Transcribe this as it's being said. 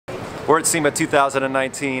We're at SEMA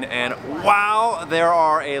 2019 and wow, there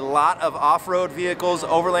are a lot of off-road vehicles,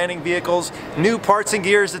 overlanding vehicles, new parts and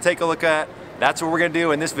gears to take a look at. That's what we're gonna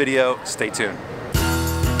do in this video. Stay tuned.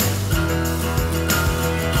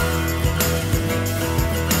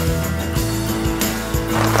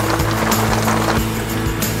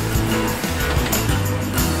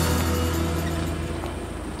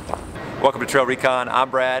 Welcome to TrailRecon.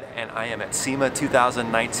 I'm Brad and I am at SEMA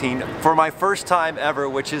 2019 for my first time ever,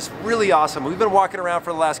 which is really awesome. We've been walking around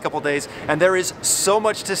for the last couple days and there is so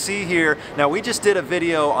much to see here. Now we just did a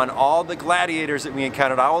video on all the gladiators that we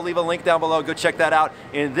encountered. I will leave a link down below, go check that out.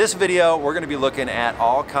 In this video, we're gonna be looking at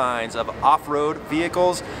all kinds of off-road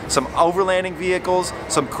vehicles, some overlanding vehicles,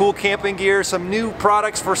 some cool camping gear, some new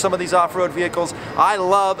products for some of these off-road vehicles. I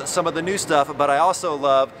love some of the new stuff, but I also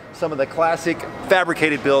love some of the classic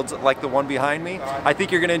fabricated builds like the one behind me. I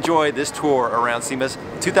think you're going to enjoy this tour around SEMA's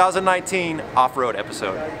 2019 off-road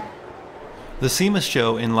episode. The SEMA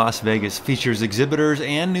show in Las Vegas features exhibitors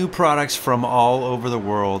and new products from all over the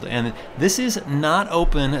world, and this is not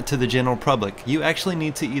open to the general public. You actually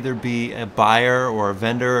need to either be a buyer or a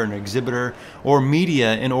vendor or an exhibitor or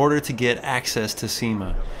media in order to get access to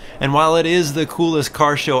SEMA. And while it is the coolest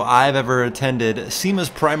car show I've ever attended, SEMA's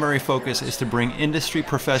primary focus is to bring industry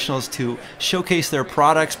professionals to showcase their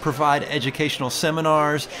products, provide educational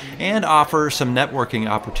seminars, and offer some networking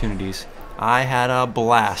opportunities. I had a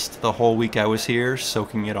blast the whole week I was here,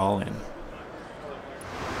 soaking it all in.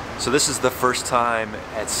 So this is the first time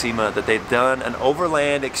at SEMA that they've done an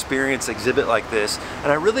Overland Experience exhibit like this.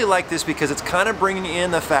 And I really like this because it's kind of bringing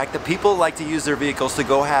in the fact that people like to use their vehicles to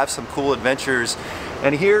go have some cool adventures.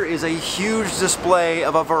 And here is a huge display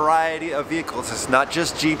of a variety of vehicles. It's not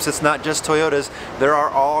just Jeeps, it's not just Toyotas. There are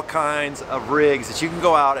all kinds of rigs that you can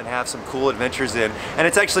go out and have some cool adventures in. And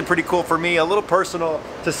it's actually pretty cool for me, a little personal,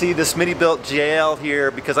 to see the Smitty-built JL here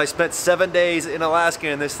because I spent 7 days in Alaska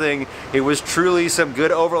in this thing. It was truly some good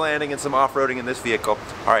overlanding and some off-roading in this vehicle.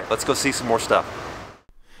 All right, let's go see some more stuff.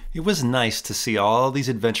 It was nice to see all these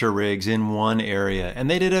adventure rigs in one area, and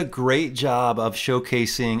they did a great job of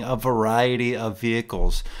showcasing a variety of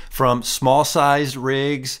vehicles, from small-sized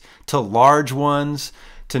rigs to large ones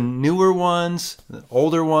to newer ones,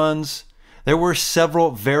 older ones. There were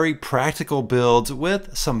several very practical builds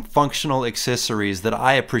with some functional accessories that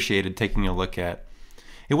I appreciated taking a look at.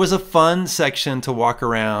 It was a fun section to walk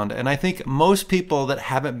around, and I think most people that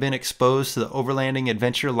haven't been exposed to the overlanding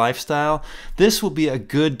adventure lifestyle, this will be a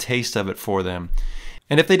good taste of it for them.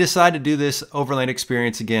 And if they decide to do this Overland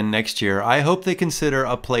Experience again next year, I hope they consider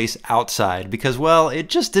a place outside because, well, it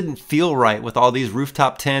just didn't feel right with all these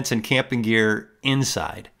rooftop tents and camping gear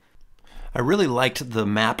inside. I really liked the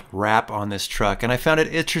map wrap on this truck, and I found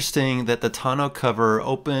it interesting that the tonneau cover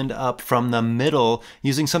opened up from the middle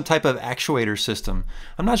using some type of actuator system.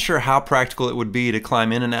 I'm not sure how practical it would be to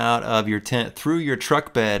climb in and out of your tent through your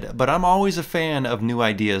truck bed, but I'm always a fan of new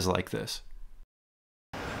ideas like this.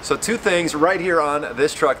 So two things right here on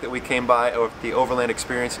this truck that we came by of the Overland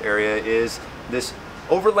Experience area is this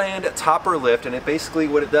Overland topper lift, and it basically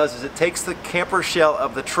what it does is it takes the camper shell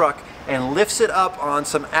of the truck and lifts it up on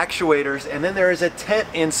some actuators, and then there is a tent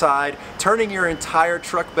inside, turning your entire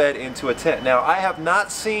truck bed into a tent. Now, I have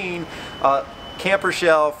not seen a camper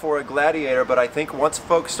shell for a Gladiator, but I think once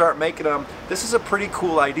folks start making them, this is a pretty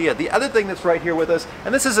cool idea. The other thing that's right here with us,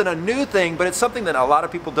 and this isn't a new thing, but it's something that a lot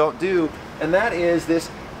of people don't do, and that is this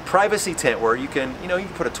privacy tent where you can, you can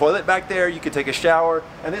put a toilet back there, you can take a shower,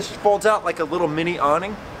 and this folds out like a little mini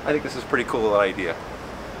awning. I think this is a pretty cool idea.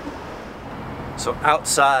 So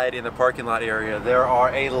outside in the parking lot area, there are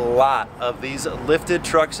a lot of these lifted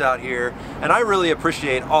trucks out here, and I really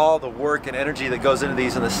appreciate all the work and energy that goes into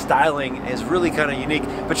these, and the styling is really kind of unique.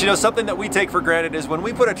 But something that we take for granted is when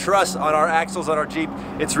we put a truss on our axles on our Jeep,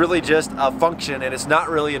 it's really just a function and it's not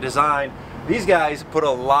really a design. These guys put a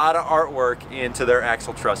lot of artwork into their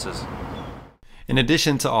axle trusses. In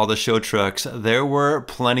addition to all the show trucks, there were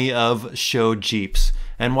plenty of show Jeeps.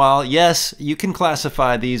 And while, yes, you can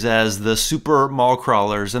classify these as the super mall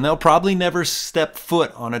crawlers, and they'll probably never step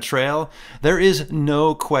foot on a trail, there is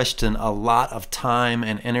no question a lot of time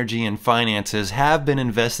and energy and finances have been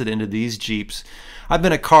invested into these Jeeps. I've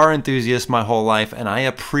been a car enthusiast my whole life, and I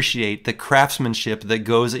appreciate the craftsmanship that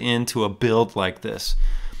goes into a build like this.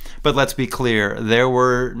 But let's be clear, there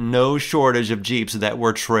were no shortage of Jeeps that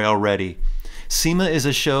were trail ready. SEMA is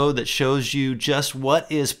a show that shows you just what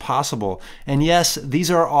is possible. And yes, these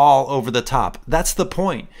are all over the top. That's the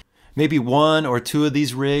point. Maybe one or two of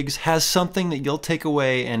these rigs has something that you'll take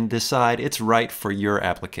away and decide it's right for your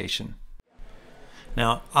application.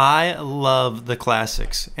 Now, I love the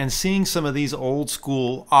classics, and seeing some of these old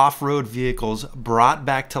school off-road vehicles brought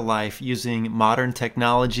back to life using modern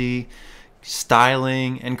technology,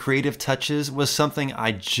 styling, and creative touches was something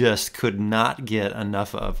I just could not get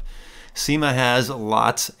enough of. SEMA has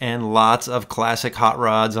lots and lots of classic hot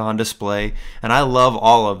rods on display, and I love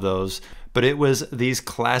all of those. But it was these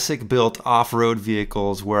classic built off-road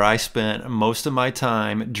vehicles where I spent most of my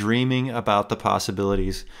time dreaming about the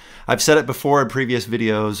possibilities. I've said it before in previous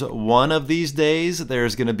videos, one of these days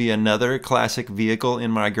there's going to be another classic vehicle in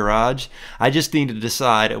my garage. I just need to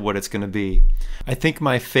decide what it's going to be. I think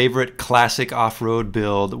my favorite classic off-road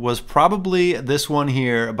build was probably this one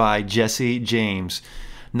here by Jesse James.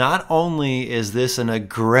 Not only is this an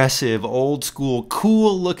aggressive, old school,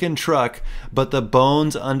 cool looking truck, but the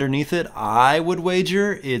bones underneath it, I would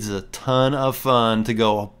wager, is a ton of fun to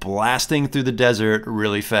go blasting through the desert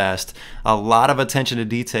really fast. A lot of attention to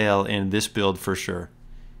detail in this build for sure.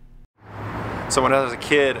 So when I was a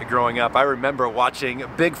kid growing up, I remember watching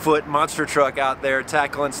Bigfoot monster truck out there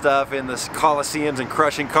tackling stuff in the coliseums and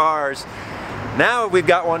crushing cars. Now we've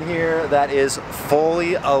got one here that is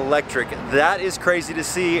fully electric. That is crazy to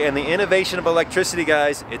see, and the innovation of electricity,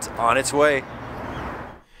 guys, it's on its way.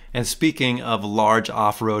 And speaking of large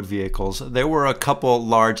off-road vehicles, there were a couple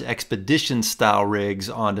large expedition style rigs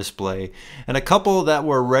on display, and a couple that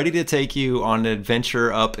were ready to take you on an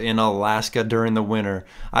adventure up in Alaska during the winter.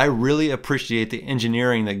 I really appreciate the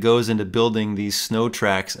engineering that goes into building these snow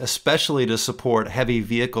tracks, especially to support heavy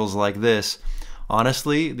vehicles like this.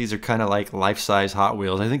 Honestly, these are kind of like life-size Hot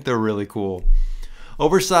Wheels. I think they're really cool.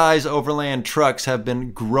 Oversized overland trucks have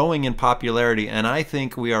been growing in popularity, and I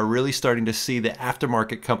think we are really starting to see the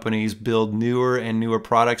aftermarket companies build newer and newer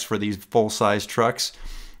products for these full-size trucks.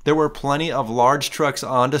 There were plenty of large trucks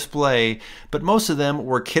on display, but most of them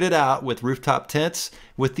were kitted out with rooftop tents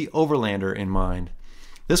with the Overlander in mind.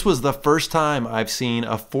 This was the first time I've seen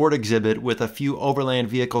a Ford exhibit with a few overland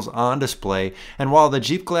vehicles on display, and while the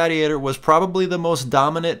Jeep Gladiator was probably the most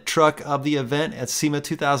dominant truck of the event at SEMA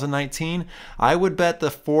 2019, I would bet the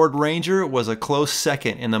Ford Ranger was a close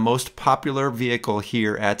second in the most popular vehicle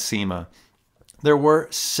here at SEMA. There were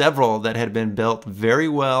several that had been built very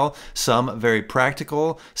well, some very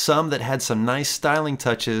practical, some that had some nice styling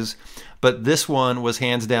touches, but this one was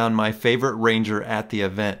hands down my favorite Ranger at the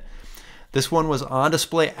event. This one was on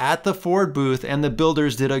display at the Ford booth, and the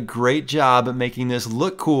builders did a great job at making this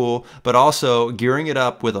look cool, but also gearing it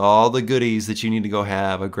up with all the goodies that you need to go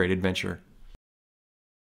have a great adventure.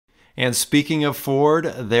 And speaking of Ford,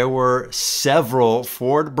 there were several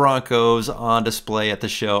Ford Broncos on display at the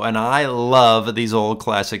show, and I love these old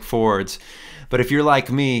classic Fords. But if you're like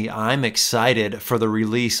me, I'm excited for the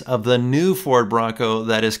release of the new Ford Bronco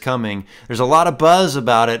that is coming. There's a lot of buzz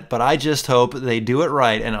about it, but I just hope they do it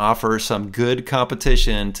right and offer some good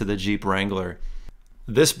competition to the Jeep Wrangler.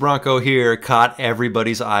 This Bronco here caught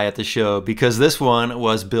everybody's eye at the show because this one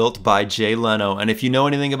was built by Jay Leno. And if you know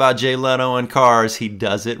anything about Jay Leno and cars, he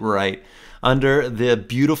does it right. Under the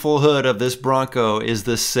beautiful hood of this Bronco is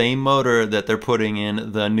the same motor that they're putting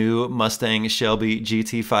in the new Mustang Shelby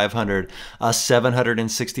GT500, a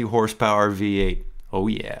 760 horsepower V8. Oh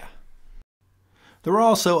yeah. There were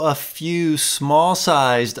also a few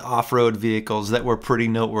small-sized off-road vehicles that were pretty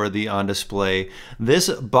noteworthy on display. This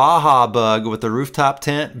Baja Bug with the rooftop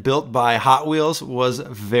tent built by Hot Wheels was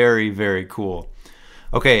very, very cool.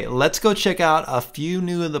 Okay, let's go check out a few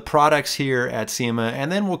new of the products here at SEMA,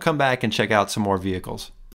 and then we'll come back and check out some more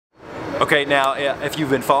vehicles. Okay, now if you've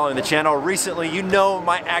been following the channel recently, you know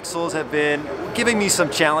my axles have been giving me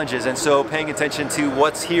some challenges, and so paying attention to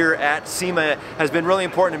what's here at SEMA has been really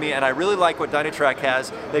important to me, and I really like what Dynatrac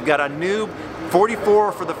has. They've got a new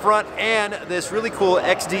 44 for the front and this really cool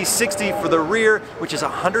XD60 for the rear, which is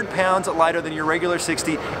 100 pounds lighter than your regular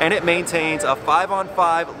 60, and it maintains a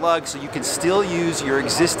 5-on-5 lug, so you can still use your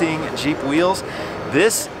existing Jeep wheels.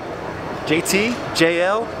 This JT,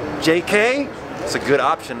 JL, JK, it's a good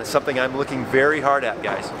option. It's something I'm looking very hard at,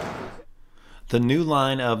 guys. The new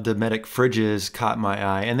line of Dometic fridges caught my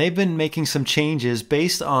eye, and they've been making some changes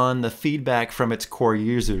based on the feedback from its core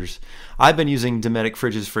users. I've been using Dometic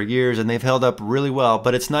fridges for years, and they've held up really well,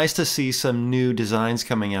 but it's nice to see some new designs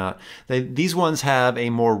coming out. These ones have a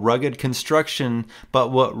more rugged construction,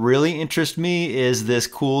 but what really interests me is this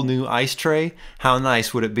cool new ice tray. How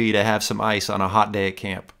nice would it be to have some ice on a hot day at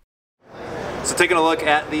camp? So taking a look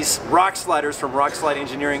at these rock sliders from Rock Slide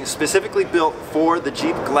Engineering, specifically built for the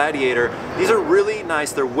Jeep Gladiator. These are really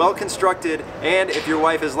nice, they're well constructed, and if your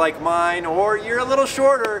wife is like mine or you're a little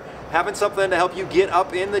shorter, Having something to help you get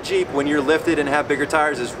up in the Jeep when you're lifted and have bigger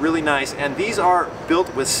tires is really nice. And these are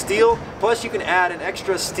built with steel, plus you can add an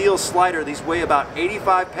extra steel slider. These weigh about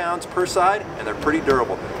 85 pounds per side, and they're pretty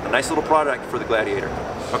durable. A nice little product for the Gladiator.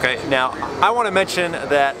 Okay, now I want to mention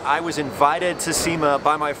that I was invited to SEMA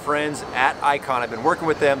by my friends at Icon. I've been working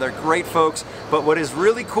with them, they're great folks, but what is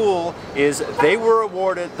really cool is they were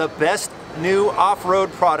awarded the best new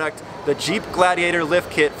off-road product, the Jeep Gladiator lift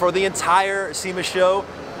kit, for the entire SEMA show.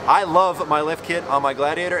 I love my lift kit on my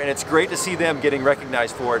Gladiator, and it's great to see them getting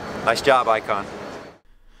recognized for it. Nice job, Icon.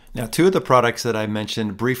 Now, two of the products that I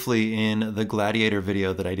mentioned briefly in the Gladiator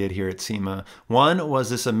video that I did here at SEMA. One was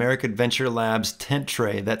this American Adventure Labs tent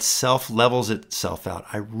tray that self-levels itself out.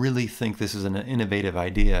 I really think this is an innovative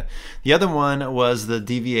idea. The other one was the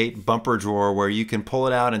DV8 bumper drawer where you can pull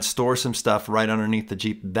it out and store some stuff right underneath the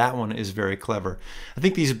Jeep. That one is very clever. I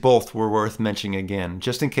think these both were worth mentioning again,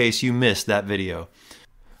 just in case you missed that video.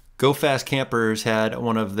 Go Fast Campers had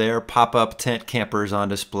one of their pop-up tent campers on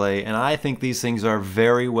display, and I think these things are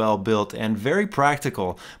very well built and very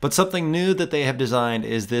practical. But something new that they have designed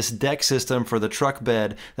is this deck system for the truck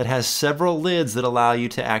bed that has several lids that allow you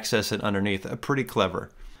to access it underneath. Pretty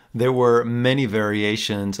clever. There were many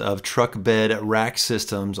variations of truck bed rack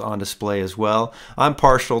systems on display as well. I'm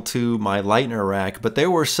partial to my Lightner rack, but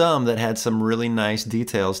there were some that had some really nice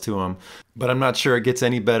details to them. But I'm not sure it gets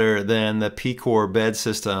any better than the P-Core bed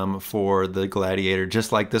system for the Gladiator,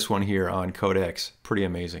 just like this one here on Codex. Pretty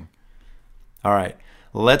amazing. All right,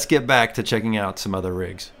 let's get back to checking out some other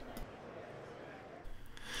rigs.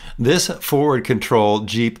 This forward control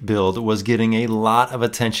Jeep build was getting a lot of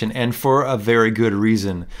attention, and for a very good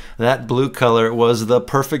reason. That blue color was the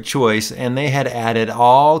perfect choice, and they had added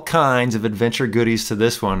all kinds of adventure goodies to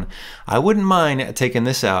this one. I wouldn't mind taking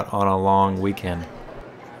this out on a long weekend.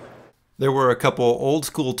 There were a couple old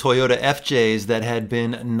school Toyota FJs that had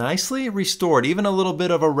been nicely restored, even a little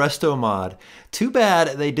bit of a resto mod. Too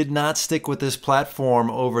bad they did not stick with this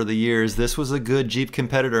platform over the years. This was a good Jeep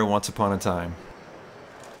competitor once upon a time.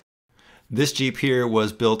 This Jeep here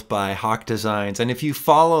was built by Hawk Designs, and if you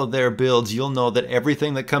follow their builds, you'll know that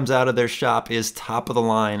everything that comes out of their shop is top of the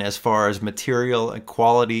line as far as material and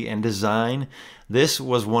quality and design. This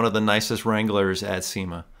was one of the nicest Wranglers at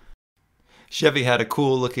SEMA. Chevy had a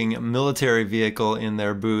cool looking military vehicle in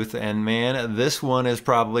their booth, and man, this one has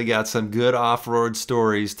probably got some good off-road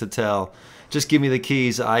stories to tell. Just give me the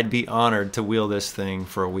keys, I'd be honored to wheel this thing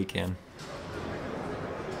for a weekend.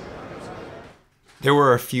 There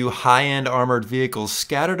were a few high-end armored vehicles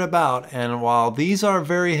scattered about, and while these are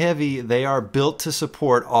very heavy, they are built to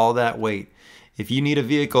support all that weight. If you need a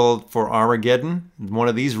vehicle for Armageddon, one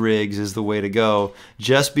of these rigs is the way to go.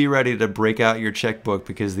 Just be ready to break out your checkbook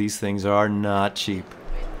because these things are not cheap.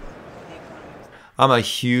 I'm a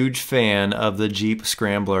huge fan of the Jeep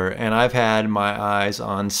Scrambler, and I've had my eyes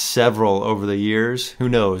on several over the years. Who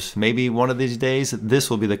knows, maybe one of these days this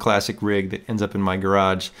will be the classic rig that ends up in my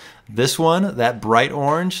garage. This one, that bright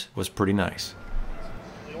orange, was pretty nice.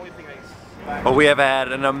 Well, we have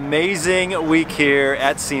had an amazing week here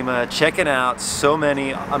at SEMA, checking out so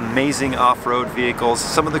many amazing off-road vehicles,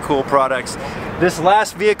 some of the cool products. This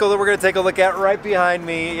last vehicle that we're going to take a look at right behind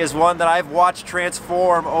me is one that I've watched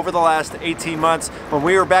transform over the last 18 months. When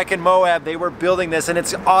we were back in Moab, they were building this, and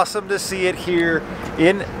it's awesome to see it here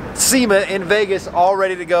in SEMA in Vegas, all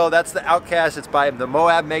ready to go. That's the Outcast. It's by the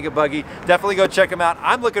Moab Mega Buggy. Definitely go check them out.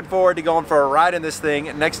 I'm looking forward to going for a ride in this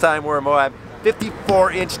thing next time we're in Moab.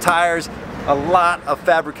 54-inch tires. A lot of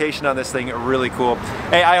fabrication on this thing, really cool.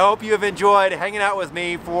 Hey, I hope you have enjoyed hanging out with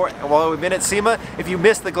me while we've been at SEMA. If you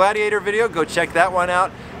missed the Gladiator video, go check that one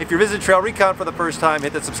out. If you're visiting TrailRecon for the first time,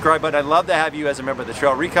 hit that subscribe button. I'd love to have you as a member of the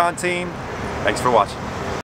TrailRecon team. Thanks for watching.